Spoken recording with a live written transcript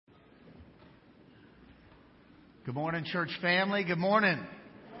Good morning, church family. Good morning.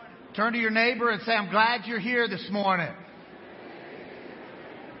 Turn to your neighbor and say, I'm glad you're here this morning.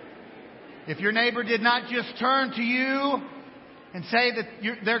 If your neighbor did not just turn to you and say that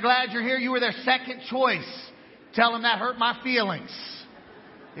they're glad you're here, you were their second choice. Tell them that hurt my feelings,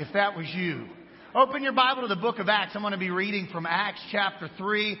 if that was you. Open your Bible to the book of Acts. I'm going to be reading from Acts chapter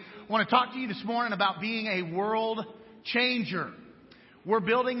 3. I want to talk to you this morning about being a world changer. We're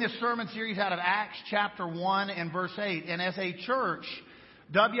building this sermon series out of Acts chapter 1 and verse 8. And as a church,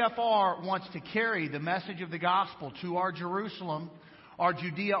 WFR wants to carry the message of the gospel to our Jerusalem, our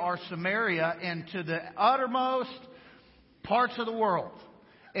Judea, our Samaria, and to the uttermost parts of the world.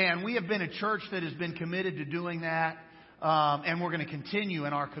 And we have been a church that has been committed to doing that. And we're going to continue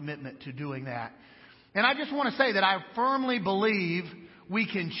in our commitment to doing that. And I just want to say that I firmly believe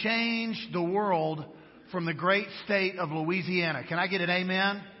we can change the world from the great state of Louisiana. Can I get an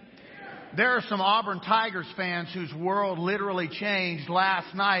amen? There are some Auburn Tigers fans whose world literally changed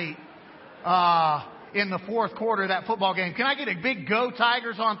last night in the fourth quarter of that football game. Can I get a big go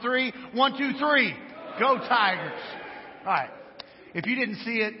Tigers on three? 1, 2, 3. Go Tigers. All right. If you didn't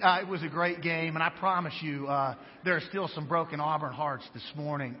see it, it was a great game. And I promise you, there are still some broken Auburn hearts this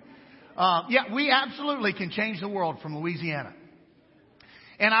morning. We absolutely can change the world from Louisiana.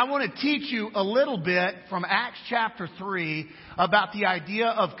 And I want to teach you a little bit from Acts chapter 3 about the idea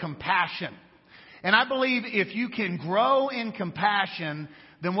of compassion. And I believe if you can grow in compassion,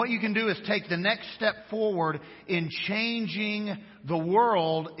 then what you can do is take the next step forward in changing the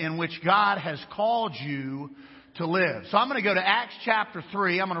world in which God has called you to live. So I'm going to go to Acts chapter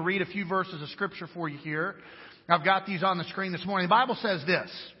 3. I'm going to read a few verses of scripture for you here. I've got these on the screen this morning. The Bible says this.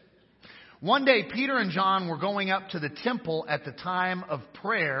 One day, Peter and John were going up to the temple at the time of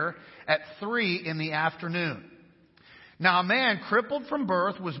prayer at 3 in the afternoon. Now, a man crippled from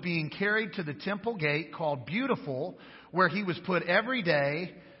birth was being carried to the temple gate called Beautiful, where he was put every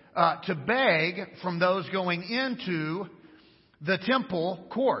day to beg from those going into the temple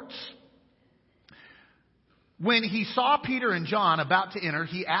courts. When he saw Peter and John about to enter,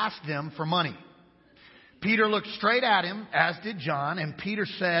 he asked them for money. Peter looked straight at him, as did John, and Peter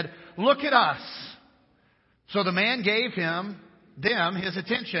said, "Look at us." So the man gave them his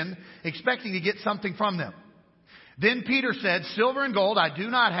attention, expecting to get something from them. Then Peter said, "Silver and gold I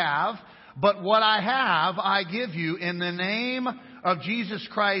do not have, but what I have I give you. In the name of Jesus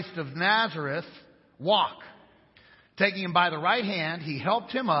Christ of Nazareth, walk." Taking him by the right hand, he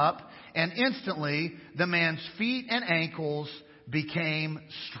helped him up, and instantly the man's feet and ankles became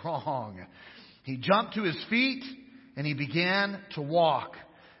strong. He jumped to his feet and he began to walk.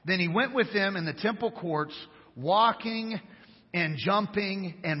 Then he went with them in the temple courts, walking and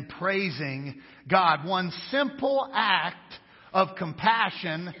jumping and praising God. One simple act of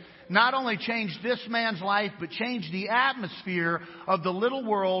compassion not only changed this man's life, but changed the atmosphere of the little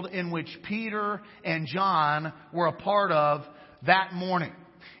world in which Peter and John were a part of that morning.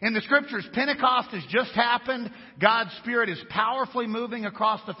 In the scriptures, Pentecost has just happened. God's Spirit is powerfully moving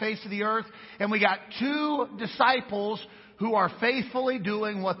across the face of the earth. And we got 2 disciples who are faithfully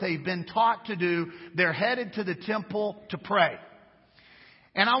doing what they've been taught to do. They're headed to the temple to pray.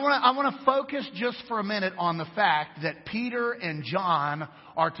 And I want to focus just for a minute on the fact that Peter and John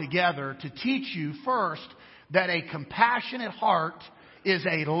are together to teach you first that a compassionate heart is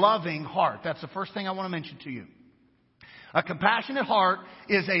a loving heart. That's the first thing I want to mention to you. A compassionate heart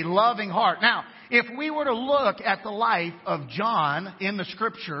is a loving heart. Now, if we were to look at the life of John in the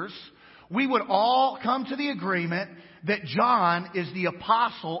scriptures, we would all come to the agreement that John is the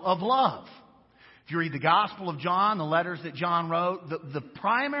apostle of love. If you read the Gospel of John, the letters that John wrote, the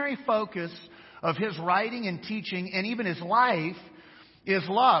primary focus of his writing and teaching and even his life is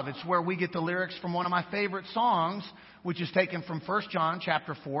love. It's where we get the lyrics from one of my favorite songs, which is taken from 1 John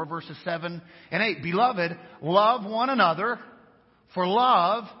chapter 4, verses 7 and 8. Beloved, love one another, for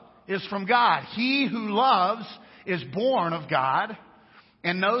love is from God. He who loves is born of God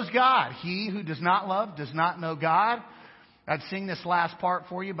and knows God. He who does not love does not know God. I'd sing this last part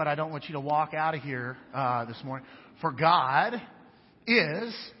for you, but I don't want you to walk out of here this morning. For God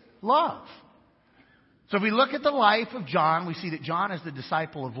is love. So if we look at the life of John, we see that John is the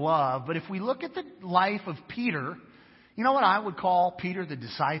disciple of love. But if we look at the life of Peter, you know what I would call Peter the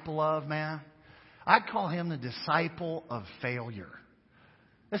disciple of, man? I'd call him the disciple of failure.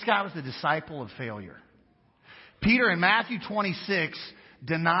 This guy was the disciple of failure. Peter in Matthew 26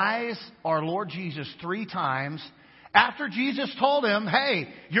 denies our Lord Jesus 3 times after Jesus told him, hey,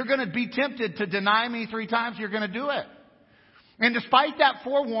 you're going to be tempted to deny me 3 times. You're going to do it. And despite that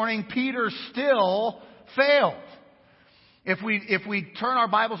forewarning, Peter still failed. If we turn our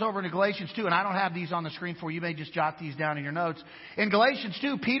Bibles over to Galatians 2, and I don't have these on the screen for you, you may just jot these down in your notes. In Galatians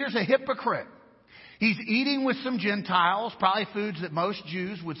 2, Peter's a hypocrite. He's eating with some Gentiles, probably foods that most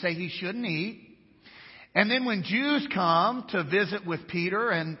Jews would say he shouldn't eat. And then when Jews come to visit with Peter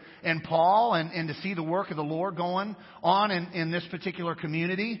and Paul and to see the work of the Lord going on in this particular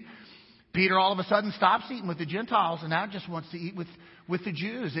community, Peter all of a sudden stops eating with the Gentiles and now just wants to eat with the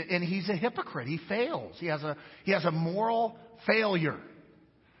Jews. And he's a hypocrite. He fails. He has a moral failure.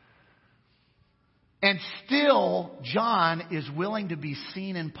 And still, John is willing to be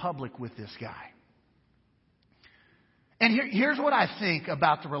seen in public with this guy. And here's what I think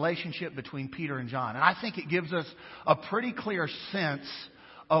about the relationship between Peter and John. And I think it gives us a pretty clear sense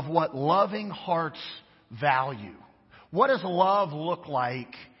of what loving hearts value. What does love look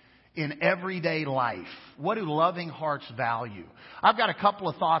like in everyday life? What do loving hearts value? I've got a couple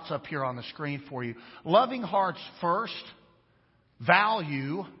of thoughts up here on the screen for you. Loving hearts first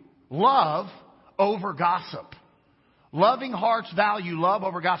value love over gossip. Loving hearts value love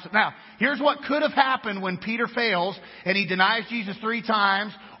over gossip. Now, here's what could have happened when Peter fails and he denies Jesus 3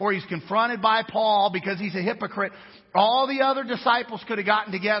 times, or he's confronted by Paul because he's a hypocrite. All the other disciples could have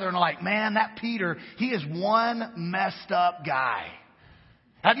gotten together and like, man, that Peter, he is one messed up guy.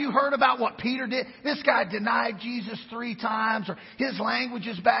 Have you heard about what Peter did? This guy denied Jesus 3 times, or his language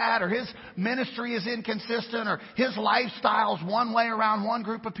is bad, or his ministry is inconsistent, or his lifestyle is one way around one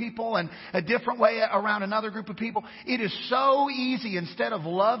group of people and a different way around another group of people. It is so easy, instead of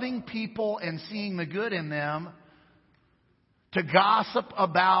loving people and seeing the good in them, to gossip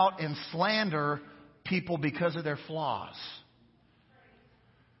about and slander people because of their flaws.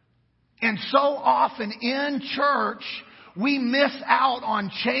 And so often in church, we miss out on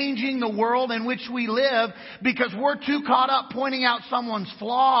changing the world in which we live because we're too caught up pointing out someone's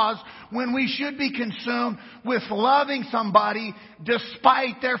flaws when we should be consumed with loving somebody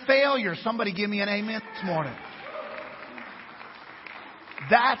despite their failures. Somebody give me an amen this morning.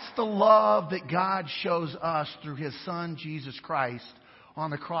 That's the love that God shows us through His Son, Jesus Christ,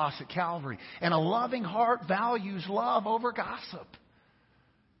 on the cross at Calvary. And a loving heart values love over gossip.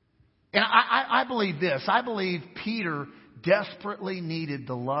 And I believe this. I believe Peter desperately needed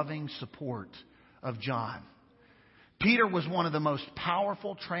the loving support of John. Peter was one of the most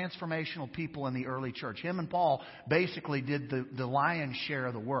powerful, transformational people in the early church. Him and Paul basically did the lion's share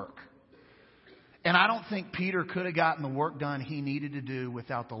of the work. And I don't think Peter could have gotten the work done he needed to do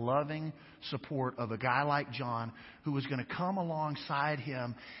without the loving support of a guy like John, who was going to come alongside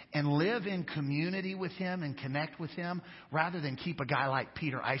him and live in community with him and connect with him rather than keep a guy like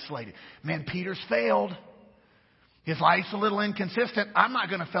Peter isolated. Man, Peter's failed. His life's a little inconsistent. I'm not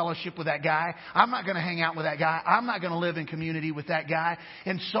going to fellowship with that guy. I'm not going to hang out with that guy. I'm not going to live in community with that guy.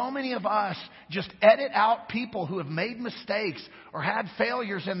 And so many of us just edit out people who have made mistakes or had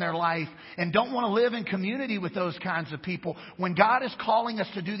failures in their life and don't want to live in community with those kinds of people when God is calling us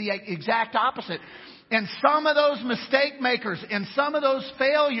to do the exact opposite. And some of those mistake makers and some of those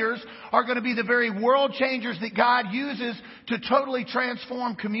failures are going to be the very world changers that God uses to totally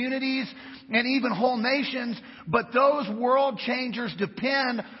transform communities and even whole nations. But those world changers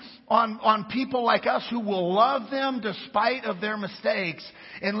depend on people like us who will love them despite of their mistakes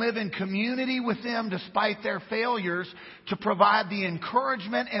and live in community with them despite their failures to provide the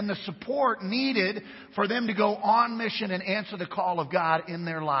encouragement and the support needed for them to go on mission and answer the call of God in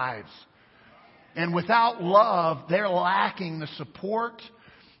their lives. And without love, they're lacking the support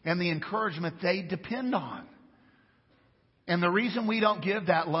and the encouragement they depend on. And the reason we don't give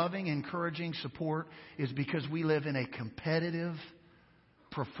that loving, encouraging support is because we live in a competitive,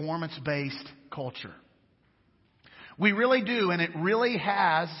 performance-based culture. We really do, and it really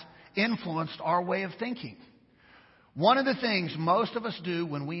has influenced our way of thinking. One of the things most of us do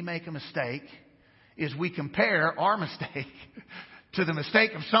when we make a mistake is we compare our mistake to the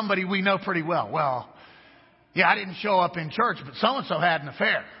mistake of somebody we know pretty well. Well, yeah, I didn't show up in church, but so-and-so had an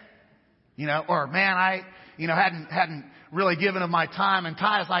affair. Or man, I hadn't really given them my time and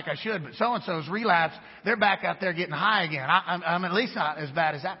tithes like I should, but so-and-so's relapsed. They're back out there getting high again. I'm at least not as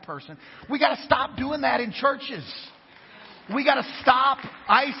bad as that person. We got to stop doing that in churches. We got to stop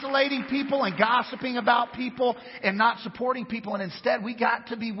isolating people and gossiping about people and not supporting people. And instead, we got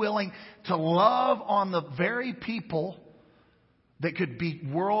to be willing to love on the very people that could be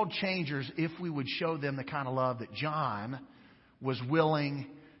world changers if we would show them the kind of love that John was willing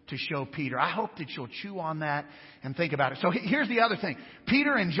to show Peter. I hope that you'll chew on that and think about it. So here's the other thing.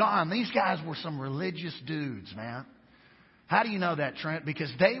 Peter and John, these guys were some religious dudes, man. How do you know that, Trent?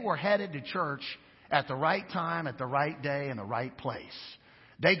 Because they were headed to church at the right time, at the right day, in the right place.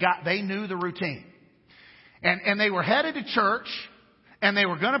 They knew the routine. And they were headed to church, and they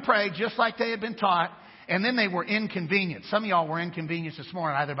were going to pray just like they had been taught, and then they were inconvenienced. Some of y'all were inconvenienced this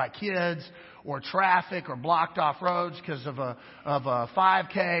morning, either by kids or traffic or blocked off roads because of a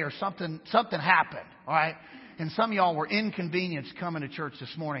 5K or something happened, all right? And some of y'all were inconvenienced coming to church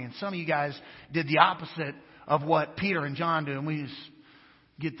this morning, and some of you guys did the opposite of what Peter and John do, and we just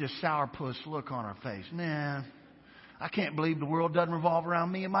get this sourpuss look on our face. Man, I can't believe the world doesn't revolve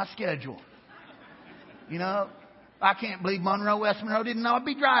around me and my schedule. You know, I can't believe West Monroe didn't know I'd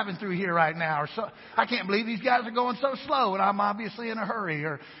be driving through here right now. Or so, I can't believe these guys are going so slow and I'm obviously in a hurry.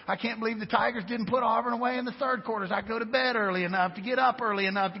 Or I can't believe the Tigers didn't put Auburn away in the third quarters. I go to bed early enough to get up early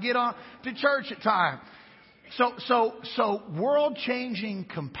enough to get on to church at time. So world-changing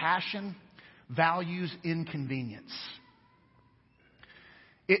compassion values inconvenience.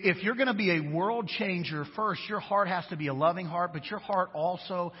 If you're going to be a world changer, first, your heart has to be a loving heart, but your heart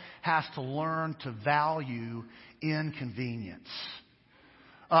also has to learn to value inconvenience.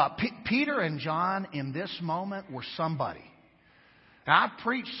 Peter and John in this moment were somebody. Now, I've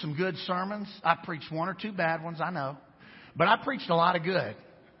preached some good sermons. I've preached one or two bad ones, I know. But I preached a lot of good.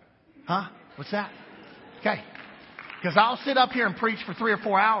 Huh? What's that? Okay. Because I'll sit up here and preach for 3 or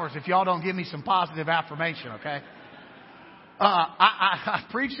 4 hours if y'all don't give me some positive affirmation, okay? I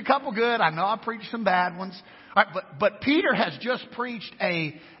preached a couple good. I know I preached some bad ones. All right, but Peter has just preached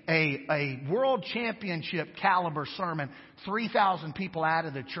a world championship caliber sermon. 3,000 people out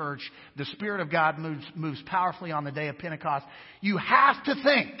of the church. The Spirit of God moves powerfully on the day of Pentecost. You have to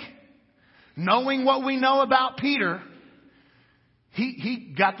think, knowing what we know about Peter,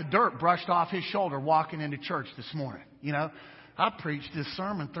 he got the dirt brushed off his shoulder walking into church this morning. You know, I preached this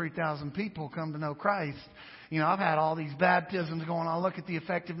sermon, 3,000 people come to know Christ. You know, I've had all these baptisms going on. Look at the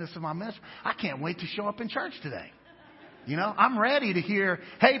effectiveness of my ministry. I can't wait to show up in church today. You know, I'm ready to hear,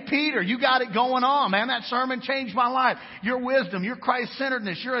 hey, Peter, you got it going on, man. That sermon changed my life. Your wisdom, your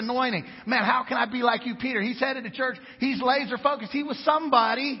Christ-centeredness, your anointing. Man, how can I be like you, Peter? He's headed to church. He's laser focused. He was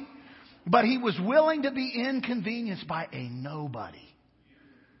somebody, but he was willing to be inconvenienced by a nobody.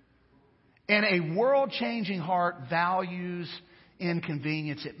 And a world-changing heart values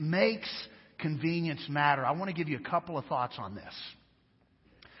inconvenience. It makes convenience matter. I want to give you a couple of thoughts on this.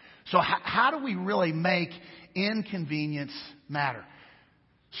 So how do we really make inconvenience matter?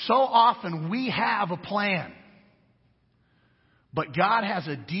 So often we have a plan, but God has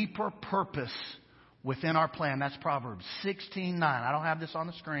a deeper purpose within our plan. That's Proverbs 16:9. I don't have this on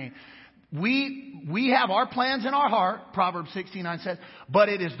the screen. We have our plans in our heart, Proverbs 16:9 says, but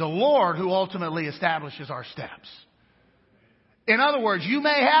it is the Lord who ultimately establishes our steps. In other words, you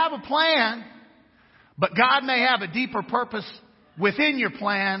may have a plan, but God may have a deeper purpose within your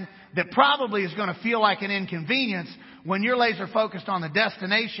plan that probably is going to feel like an inconvenience when you're laser focused on the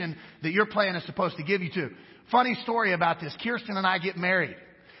destination that your plan is supposed to give you to. Funny story about this. Kirsten and I get married.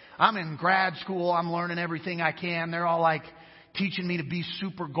 I'm in grad school. I'm learning everything I can. They're all like teaching me to be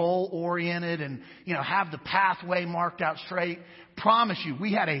super goal oriented and, you know, have the pathway marked out straight. Promise you,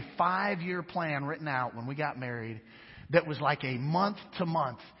 we had a 5-year plan written out when we got married that was like a month to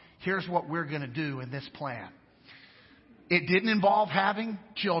month. Here's what we're going to do in this plan. It didn't involve having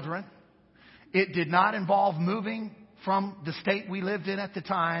children. It did not involve moving from the state we lived in at the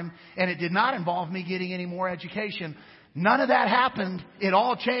time. And it did not involve me getting any more education. None of that happened. It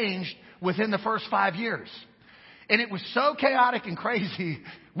all changed within the first 5 years. And it was so chaotic and crazy,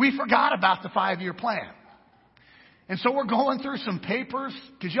 we forgot about the 5-year plan. And so we're going through some papers,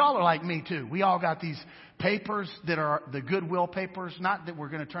 because y'all are like me too. We all got these papers that are the goodwill papers, not that we're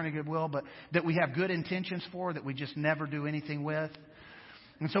going to turn to goodwill, but that we have good intentions for, that we just never do anything with.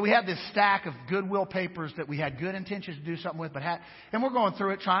 And so we had this stack of goodwill papers that we had good intentions to do something with, and we're going through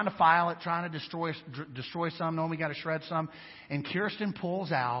it, trying to file it, trying to destroy some, knowing we got to shred some. And Kirsten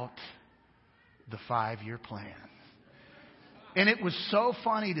pulls out the 5-year plan. And it was so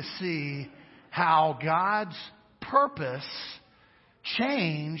funny to see how God's purpose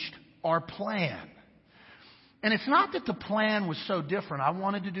changed our plan. And it's not that the plan was so different. I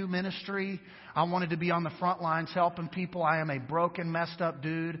wanted to do ministry. I wanted to be on the front lines helping people. I am a broken, messed up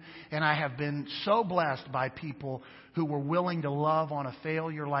dude. And I have been so blessed by people who were willing to love on a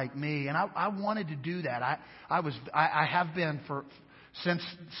failure like me. And I wanted to do that. I have been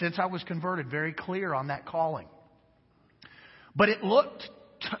since I was converted, very clear on that calling. But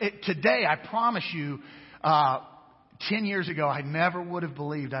today, I promise you, 10 years ago, I never would have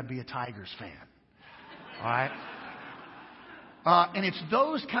believed I'd be a Tigers fan. All right? And it's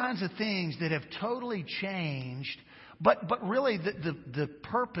those kinds of things that have totally changed. But really, the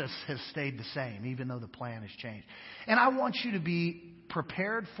purpose has stayed the same, even though the plan has changed. And I want you to be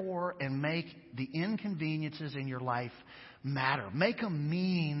prepared for and make the inconveniences in your life matter. Make them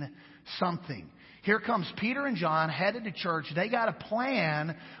mean something. Here comes Peter and John headed to church. They got a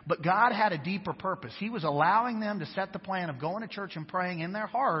plan, but God had a deeper purpose. He was allowing them to set the plan of going to church and praying in their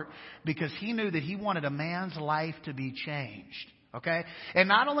heart because He knew that He wanted a man's life to be changed. Okay? And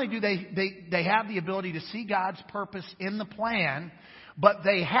not only do they have the ability to see God's purpose in the plan, but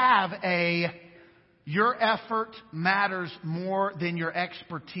they have your effort matters more than your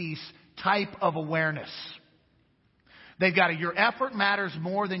expertise type of awareness. They've got your effort matters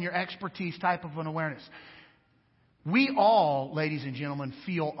more than your expertise type of an awareness. We all, ladies and gentlemen,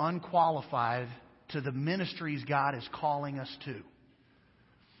 feel unqualified to the ministries God is calling us to.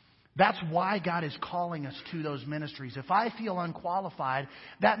 That's why God is calling us to those ministries. If I feel unqualified,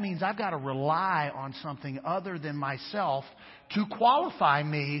 that means I've got to rely on something other than myself to qualify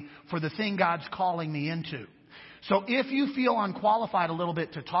me for the thing God's calling me into. So if you feel unqualified a little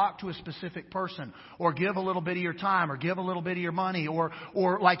bit to talk to a specific person or give a little bit of your time or give a little bit of your money or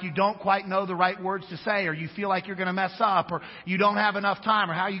like you don't quite know the right words to say or you feel like you're going to mess up or you don't have enough time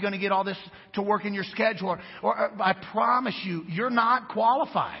or how are you going to get all this to work in your schedule or I promise you, you're not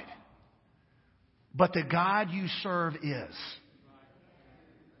qualified. But the God you serve is.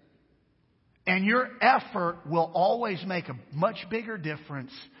 And your effort will always make a much bigger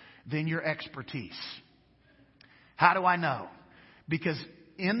difference than your expertise. How do I know? Because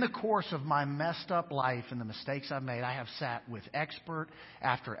in the course of my messed up life and the mistakes I've made, I have sat with expert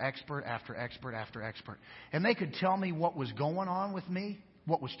after expert after expert after expert. And they could tell me what was going on with me,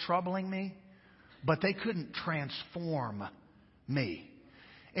 what was troubling me, but they couldn't transform me.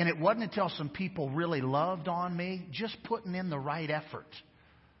 And it wasn't until some people really loved on me, just putting in the right effort,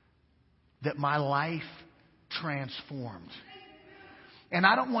 that my life transformed. And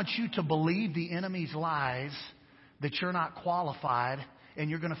I don't want you to believe the enemy's lies that you're not qualified and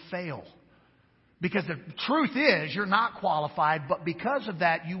you're going to fail. Because the truth is you're not qualified, but because of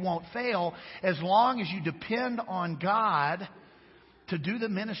that you won't fail as long as you depend on God to do the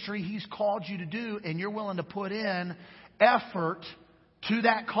ministry He's called you to do and you're willing to put in effort to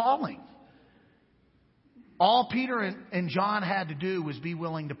that calling. All Peter and John had to do was be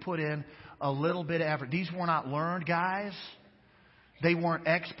willing to put in a little bit of effort. These were not learned guys. They weren't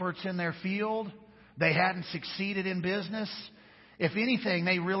experts in their field. They hadn't succeeded in business. If anything,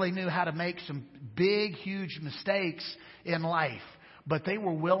 they really knew how to make some big, huge mistakes in life. But they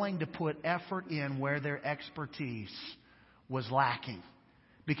were willing to put effort in where their expertise was lacking.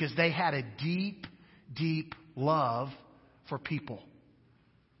 Because they had a deep, deep love for people.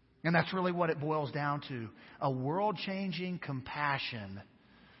 And that's really what it boils down to. A world-changing compassion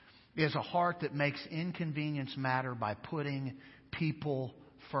is a heart that makes inconvenience matter by putting people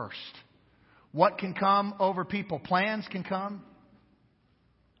first. What can come over people? Plans can come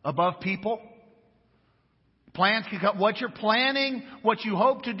above people. Plans can come. What you're planning, what you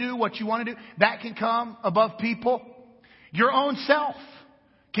hope to do, what you want to do, that can come above people. Your own self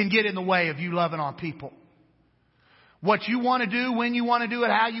can get in the way of you loving on people. What you want to do, when you want to do it,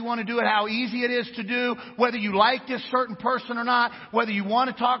 how you want to do it, how easy it is to do, whether you like this certain person or not, whether you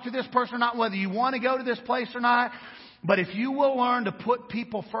want to talk to this person or not, whether you want to go to this place or not. But if you will learn to put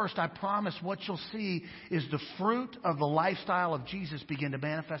people first, I promise what you'll see is the fruit of the lifestyle of Jesus begin to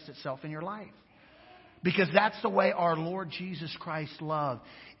manifest itself in your life. Because that's the way our Lord Jesus Christ loved,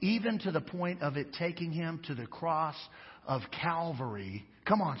 even to the point of it taking Him to the cross of Calvary.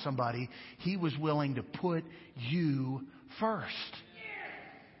 Come on, somebody. He was willing to put you first.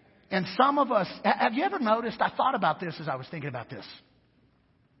 And some of us, have you ever noticed, I thought about this as I was thinking about this.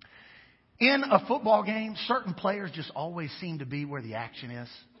 In a football game, certain players just always seem to be where the action is.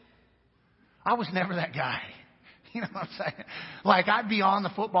 I was never that guy. You know what I'm saying? Like, I'd be on the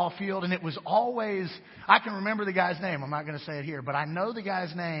football field and it was always, I can remember the guy's name. I'm not going to say it here, but I know the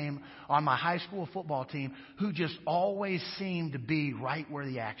guy's name on my high school football team who just always seemed to be right where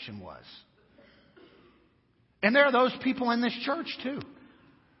the action was. And there are those people in this church too.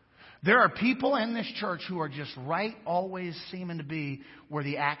 There are people in this church who are just right, always seeming to be where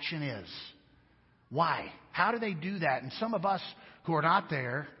the action is. Why? How do they do that? And some of us who are not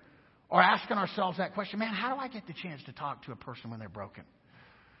there are asking ourselves that question, man, how do I get the chance to talk to a person when they're broken?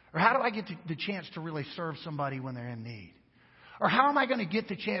 Or how do I get the chance to really serve somebody when they're in need? Or how am I going to get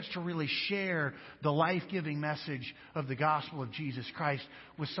the chance to really share the life-giving message of the gospel of Jesus Christ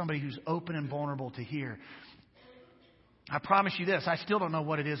with somebody who's open and vulnerable to hear? I promise you this, I still don't know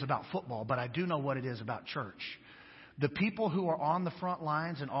what it is about football, but I do know what it is about church. The people who are on the front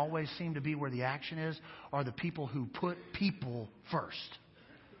lines and always seem to be where the action is are the people who put people first.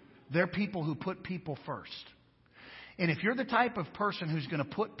 They're people who put people first. And if you're the type of person who's going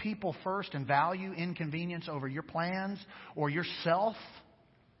to put people first and value inconvenience over your plans or yourself,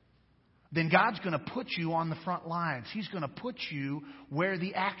 then God's going to put you on the front lines. He's going to put you where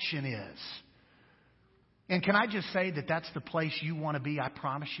the action is. And can I just say that that's the place you want to be, I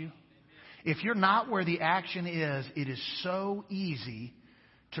promise you? If you're not where the action is, it is so easy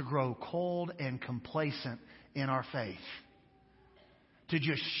to grow cold and complacent in our faith. To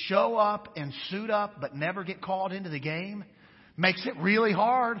just show up and suit up but never get called into the game makes it really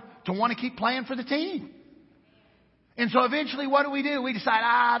hard to want to keep playing for the team. And so eventually what do? We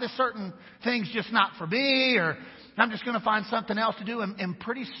decide, this certain thing's just not for me, or I'm just going to find something else to do. And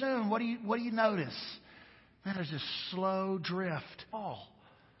pretty soon, what do you notice? Man, there's this slow drift.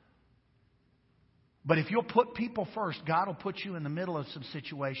 But if you'll put people first, God will put you in the middle of some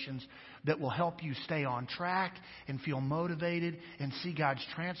situations that will help you stay on track and feel motivated and see God's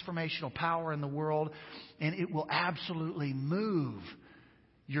transformational power in the world. And it will absolutely move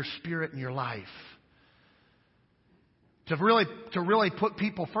your spirit and your life. To really put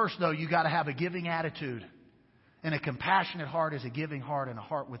people first, though, you got to have a giving attitude. And a compassionate heart is a giving heart, and a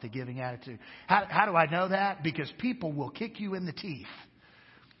heart with a giving attitude. How do I know that? Because people will kick you in the teeth.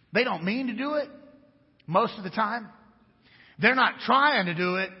 They don't mean to do it most of the time. They're not trying to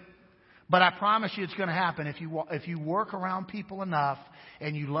do it, but I promise you it's going to happen. If you work around people enough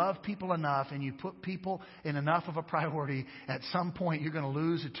and you love people enough and you put people in enough of a priority, at some point you're going to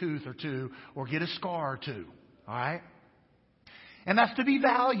lose a tooth or two or get a scar or two. All right? And that's to be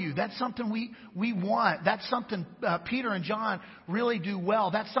valued. That's something we want. That's something Peter and John really do well.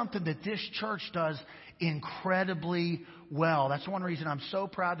 That's something that this church does incredibly well. That's one reason I'm so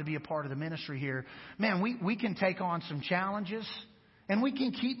proud to be a part of the ministry here. Man, we can take on some challenges and we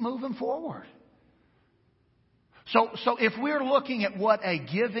can keep moving forward. So if we're looking at what a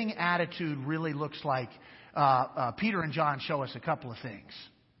giving attitude really looks like, Peter and John show us a couple of things.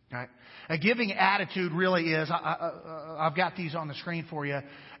 Right? A giving attitude really is, I've got these on the screen for you,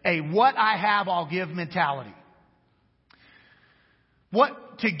 a what I have, I'll give mentality.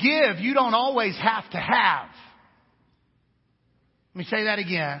 What to give, you don't always have to have. Let me say that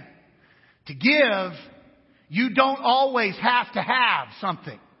again. To give, you don't always have to have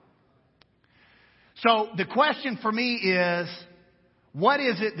something. So the question for me is, what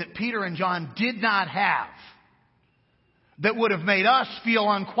is it that Peter and John did not have that would have made us feel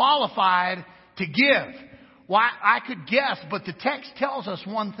unqualified to give? Well, I could guess, but the text tells us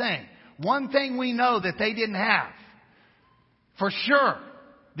one thing. One thing we know that they didn't have. For sure.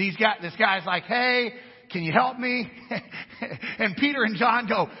 This guy's like, hey, can you help me? And Peter and John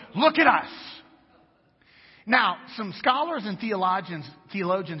go, look at us. Now, some scholars and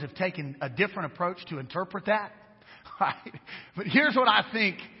theologians have taken a different approach to interpret that. Right? But here's what I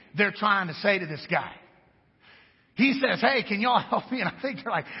think they're trying to say to this guy. He says, hey, can y'all help me? And I think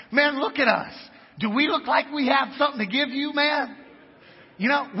they're like, man, look at us. Do we look like we have something to give you, man? You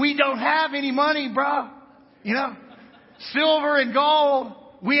know, we don't have any money, bro. You know, silver and gold,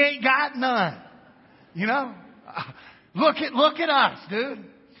 we ain't got none. You know, look at us, dude.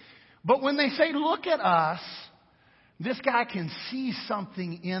 But when they say, look at us, this guy can see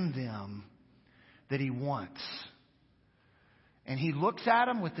something in them that he wants. And he looks at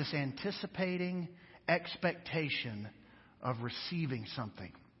them with this anticipating expectation of receiving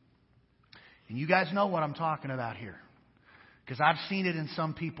something. And you guys know what I'm talking about here, because I've seen it in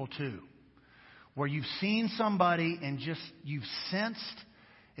some people too, where you've seen somebody and just you've sensed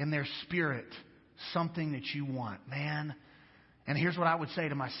in their spirit something that you want, man. And here's what I would say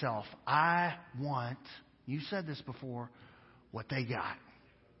to myself: I want, you said this before, what they got.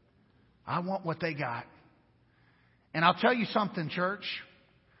 I want what they got. And I'll tell you something, church.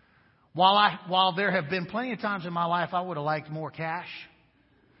 While there have been plenty of times in my life I would have liked more cash,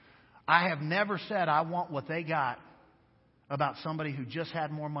 I have never said I want what they got about somebody who just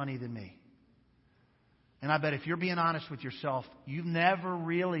had more money than me. And I bet if you're being honest with yourself, you've never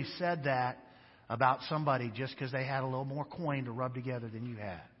really said that about somebody just because they had a little more coin to rub together than you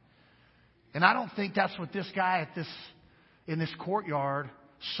had. And I don't think that's what this guy in this courtyard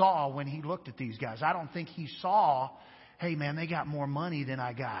saw when he looked at these guys. I don't think he saw, hey man, they got more money than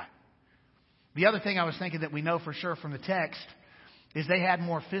I got. The other thing I was thinking that we know for sure from the text is they had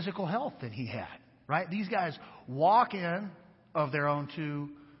more physical health than he had, right? These guys walk in on their own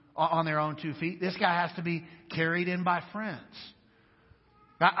two feet. This guy has to be carried in by friends.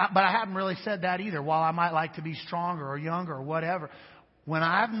 But I haven't really said that either. While I might like to be stronger or younger or whatever, when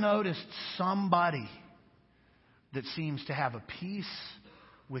I've noticed somebody that seems to have a peace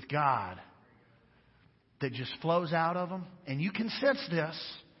with God that just flows out of them, and you can sense this,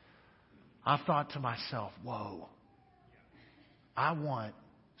 I've thought to myself, whoa, I want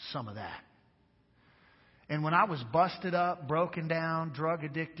some of that. And when I was busted up, broken down, drug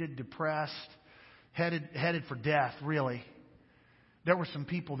addicted, depressed, headed for death, really, there were some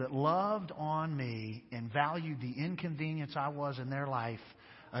people that loved on me and valued the inconvenience I was in their life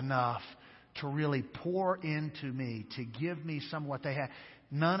enough to really pour into me, to give me some of what they had.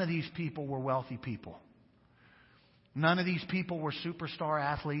 None of these people were wealthy people. None of these people were superstar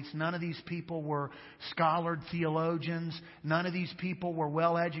athletes. None of these people were scholared theologians. None of these people were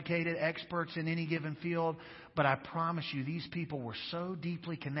well-educated experts in any given field. But I promise you, these people were so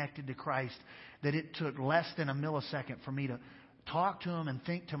deeply connected to Christ that it took less than a millisecond for me to talk to them and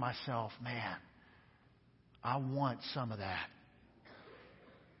think to myself, man, I want some of that.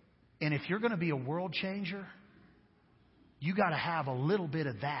 And if you're going to be a world changer, you got to have a little bit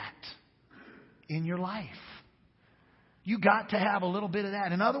of that in your life. You got to have a little bit of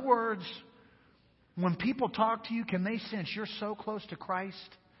that. In other words, when people talk to you, can they sense you're so close to Christ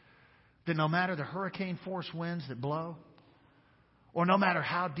that no matter the hurricane force winds that blow, or no matter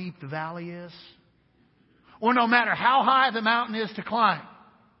how deep the valley is, or no matter how high the mountain is to climb,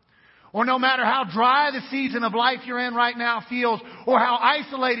 or no matter how dry the season of life you're in right now feels, or how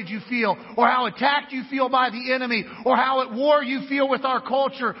isolated you feel, or how attacked you feel by the enemy, or how at war you feel with our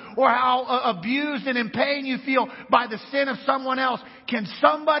culture, or how abused and in pain you feel by the sin of someone else, can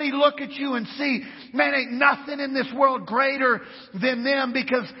somebody look at you and see, man, ain't nothing in this world greater than them,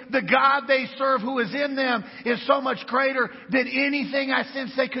 because the God they serve who is in them is so much greater than anything I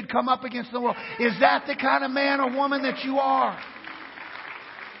sense they could come up against in the world. Is that the kind of man or woman that you are?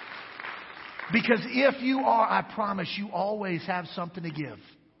 Because if you are, I promise you always have something to give.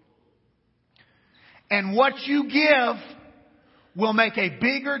 And what you give will make a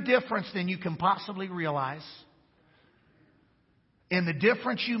bigger difference than you can possibly realize. And the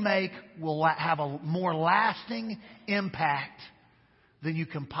difference you make will have a more lasting impact than you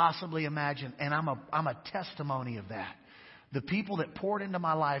can possibly imagine. And I'm a testimony of that. The people that poured into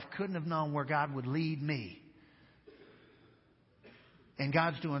my life couldn't have known where God would lead me. And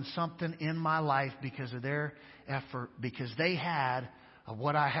God's doing something in my life because of their effort, because they had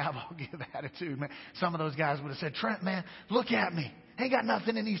what I have, I'll give attitude. Man, some of those guys would have said, Trent, man, look at me. Ain't got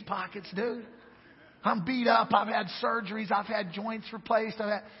nothing in these pockets, dude. I'm beat up. I've had surgeries. I've had joints replaced.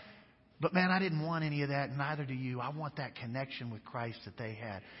 But man, I didn't want any of that, and neither do you. I want that connection with Christ that they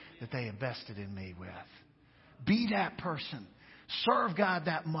had, that they invested in me with. Be that person. Serve God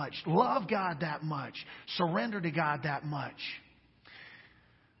that much. Love God that much. Surrender to God that much.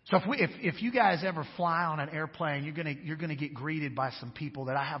 So if you guys ever fly on an airplane, you're gonna get greeted by some people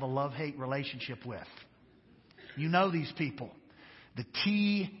that I have a love-hate relationship with. You know these people. The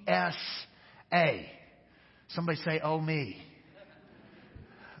TSA. Somebody say, oh me.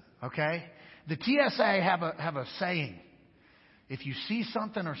 Okay? The TSA have a saying. If you see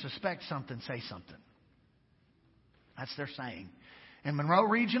something or suspect something, say something. That's their saying. And Monroe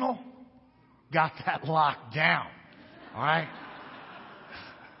Regional got that locked down. All right?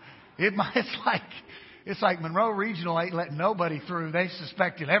 It's like Monroe Regional ain't letting nobody through. They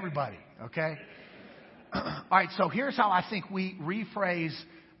suspected everybody. Okay? All right, so here's how I think we rephrase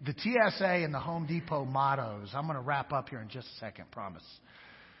the TSA and the Home Depot mottos. I'm going to wrap up here in just a second, promise.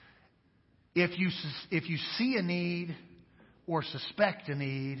 If you see a need or suspect a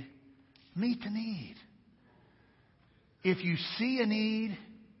need, meet the need. If you see a need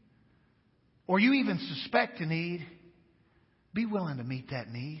or you even suspect a need, be willing to meet that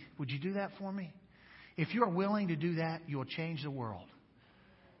need. Would you do that for me? If you're willing to do that, you'll change the world.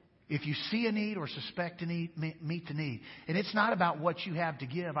 If you see a need or suspect a need, meet the need. And it's not about what you have to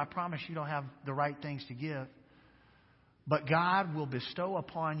give. I promise you don't have the right things to give. But God will bestow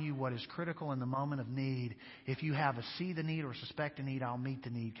upon you what is critical in the moment of need. If you have a see the need or suspect a need, I'll meet the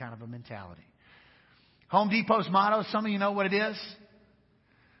need kind of a mentality. Home Depot's motto, some of you know what it is.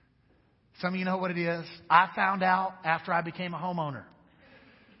 Some of you know what it is. I found out after I became a homeowner.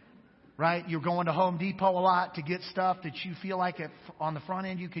 Right? You're going to Home Depot a lot to get stuff that you feel like on the front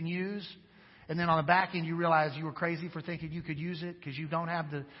end you can use. And then on the back end you realize you were crazy for thinking you could use it because you don't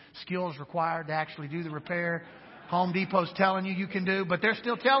have the skills required to actually do the repair Home Depot's telling you can do. But they're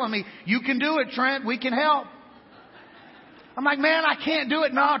still telling me, you can do it, Trent. We can help. I'm like, man, I can't do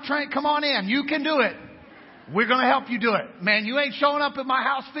it. No, Trent, come on in. You can do it. We're going to help you do it. Man, you ain't showing up at my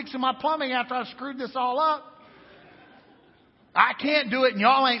house fixing my plumbing after I screwed this all up. I can't do it and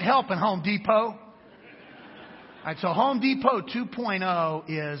y'all ain't helping, Home Depot. All right, so Home Depot 2.0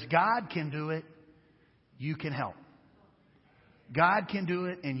 is God can do it, you can help. God can do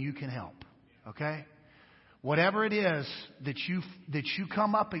it and you can help. Okay? Whatever it is that you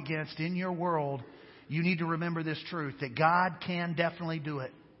come up against in your world, you need to remember this truth, that God can definitely do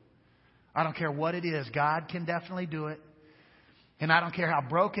it. I don't care what it is. God can definitely do it. And I don't care how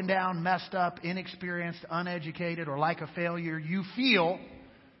broken down, messed up, inexperienced, uneducated, or like a failure you feel,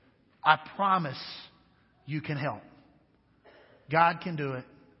 I promise you can help. God can do it.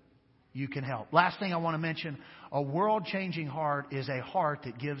 You can help. Last thing I want to mention, a world-changing heart is a heart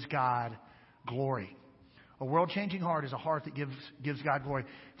that gives God glory. A world-changing heart is a heart that gives God glory.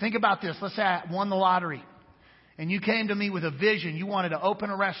 Think about this. Let's say I won the lottery and you came to me with a vision. You wanted to open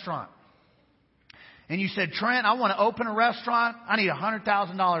a restaurant. And you said, Trent, I want to open a restaurant. I need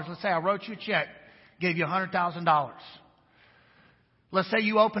 $100,000. Let's say I wrote you a check, gave you $100,000. Let's say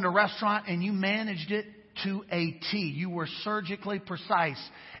you opened a restaurant and you managed it to a T. You were surgically precise.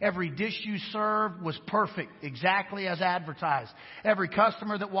 Every dish you served was perfect, exactly as advertised. Every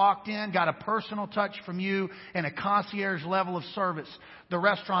customer that walked in got a personal touch from you and a concierge level of service. The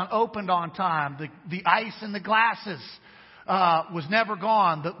restaurant opened on time. The ice in the glasses was never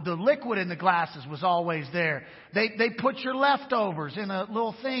gone. The liquid in the glasses was always there. They put your leftovers in a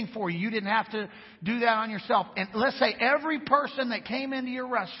little thing for you. You didn't have to do that on yourself. And let's say every person that came into your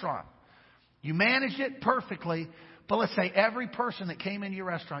restaurant, you managed it perfectly, but let's say every person that came into your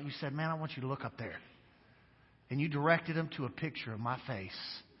restaurant, you said, man, I want you to look up there. And you directed them to a picture of my face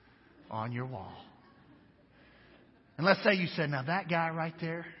on your wall. And let's say you said, now that guy right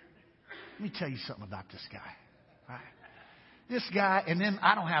there, let me tell you something about this guy. All right? This guy, and then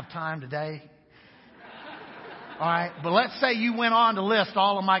I don't have time today. All right? But let's say you went on to list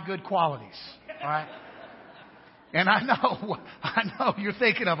all of my good qualities. All right? And I know you're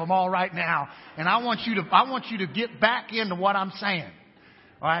thinking of them all right now. And I want you to get back into what I'm saying.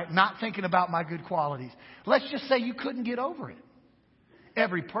 All right? Not thinking about my good qualities. Let's just say you couldn't get over it.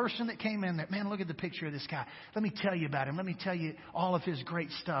 Every person that came in there, man, look at the picture of this guy. Let me tell you about him. Let me tell you all of his great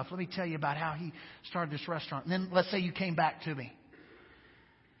stuff. Let me tell you about how he started this restaurant. And then let's say you came back to me.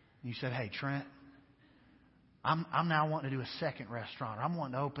 And you said, hey, Trent, I'm now wanting to do a second restaurant. Or I'm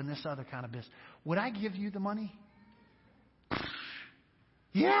wanting to open this other kind of business. Would I give you the money?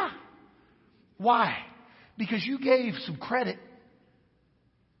 Yeah. Why? Because you gave some credit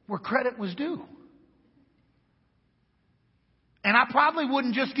where credit was due. And I probably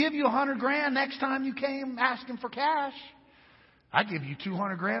wouldn't just give you $100,000 next time you came asking for cash. I'd give you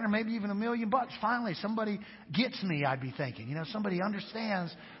 $200,000 or maybe even $1 million. Finally, somebody gets me, I'd be thinking. You know, somebody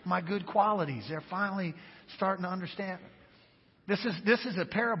understands my good qualities. They're finally starting to understand. This is a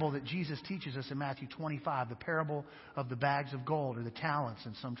parable that Jesus teaches us in Matthew 25, the parable of the bags of gold, or the talents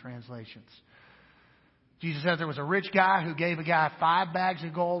in some translations. Jesus says there was a rich guy who gave a guy 5 bags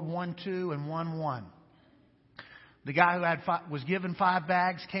of gold, 1 2 and 1 1. The guy who was given 5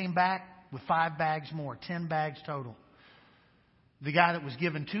 bags came back with 5 bags more, 10 bags total. The guy that was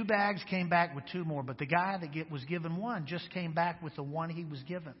given 2 bags came back with 2 more, but the guy that was given 1 just came back with the 1 he was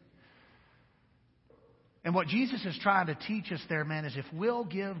given. And what Jesus is trying to teach us there, man, is if we'll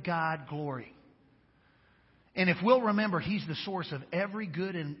give God glory, and if we'll remember He's the source of every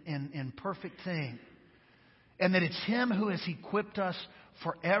good and perfect thing, and that it's Him who has equipped us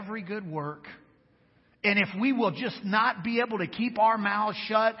for every good work, and if we will just not be able to keep our mouths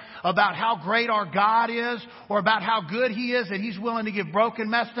shut about how great our God is, or about how good He is, that He's willing to give broken,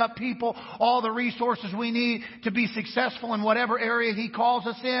 messed up people all the resources we need to be successful in whatever area He calls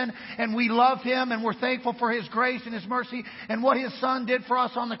us in, and we love Him and we're thankful for His grace and His mercy and what His Son did for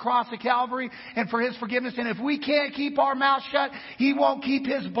us on the cross of Calvary and for His forgiveness. And if we can't keep our mouths shut, He won't keep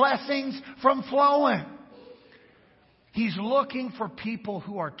His blessings from flowing. He's looking for people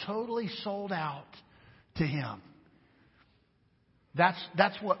who are totally sold out to Him. That's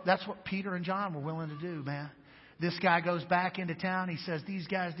what Peter and John were willing to do, man. This guy goes back into town. He says, these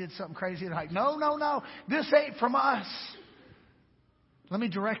guys did something crazy. They're like, no. This ain't from us. Let me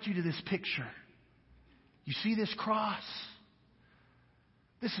direct you to this picture. You see this cross?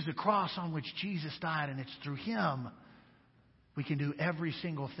 This is the cross on which Jesus died, and it's through Him we can do every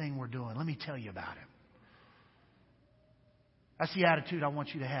single thing we're doing. Let me tell you about Him. That's the attitude I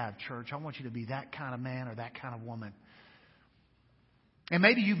want you to have, church. I want you to be that kind of man or that kind of woman. And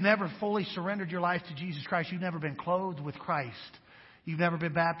maybe you've never fully surrendered your life to Jesus Christ. You've never been clothed with Christ. You've never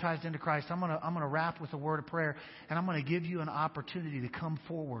been baptized into Christ. I'm gonna wrap with a word of prayer, and I'm going to give you an opportunity to come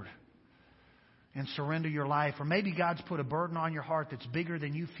forward and surrender your life. Or maybe God's put a burden on your heart that's bigger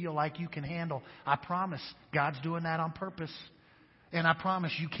than you feel like you can handle. I promise God's doing that on purpose. And I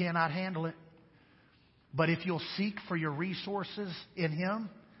promise you cannot handle it. But if you'll seek for your resources in Him,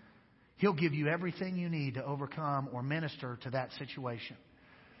 He'll give you everything you need to overcome or minister to that situation.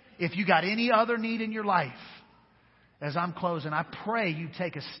 If you got any other need in your life, as I'm closing, I pray you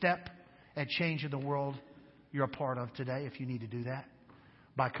take a step at changing the world you're a part of today, if you need to do that,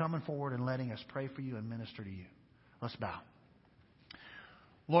 by coming forward and letting us pray for you and minister to you. Let's bow.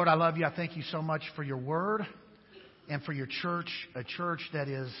 Lord, I love you. I thank you so much for your word and for your church, a church that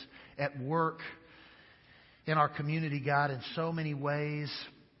is at work in our community, God, in so many ways.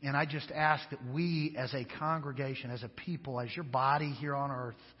 And I just ask that we as a congregation, as a people, as your body here on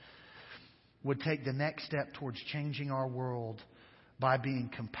earth, would take the next step towards changing our world by being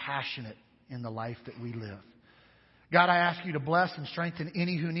compassionate in the life that we live. God, I ask you to bless and strengthen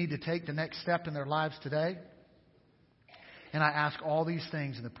any who need to take the next step in their lives today. And I ask all these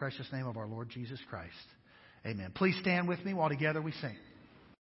things in the precious name of our Lord Jesus Christ. Amen. Please stand with me while together we sing.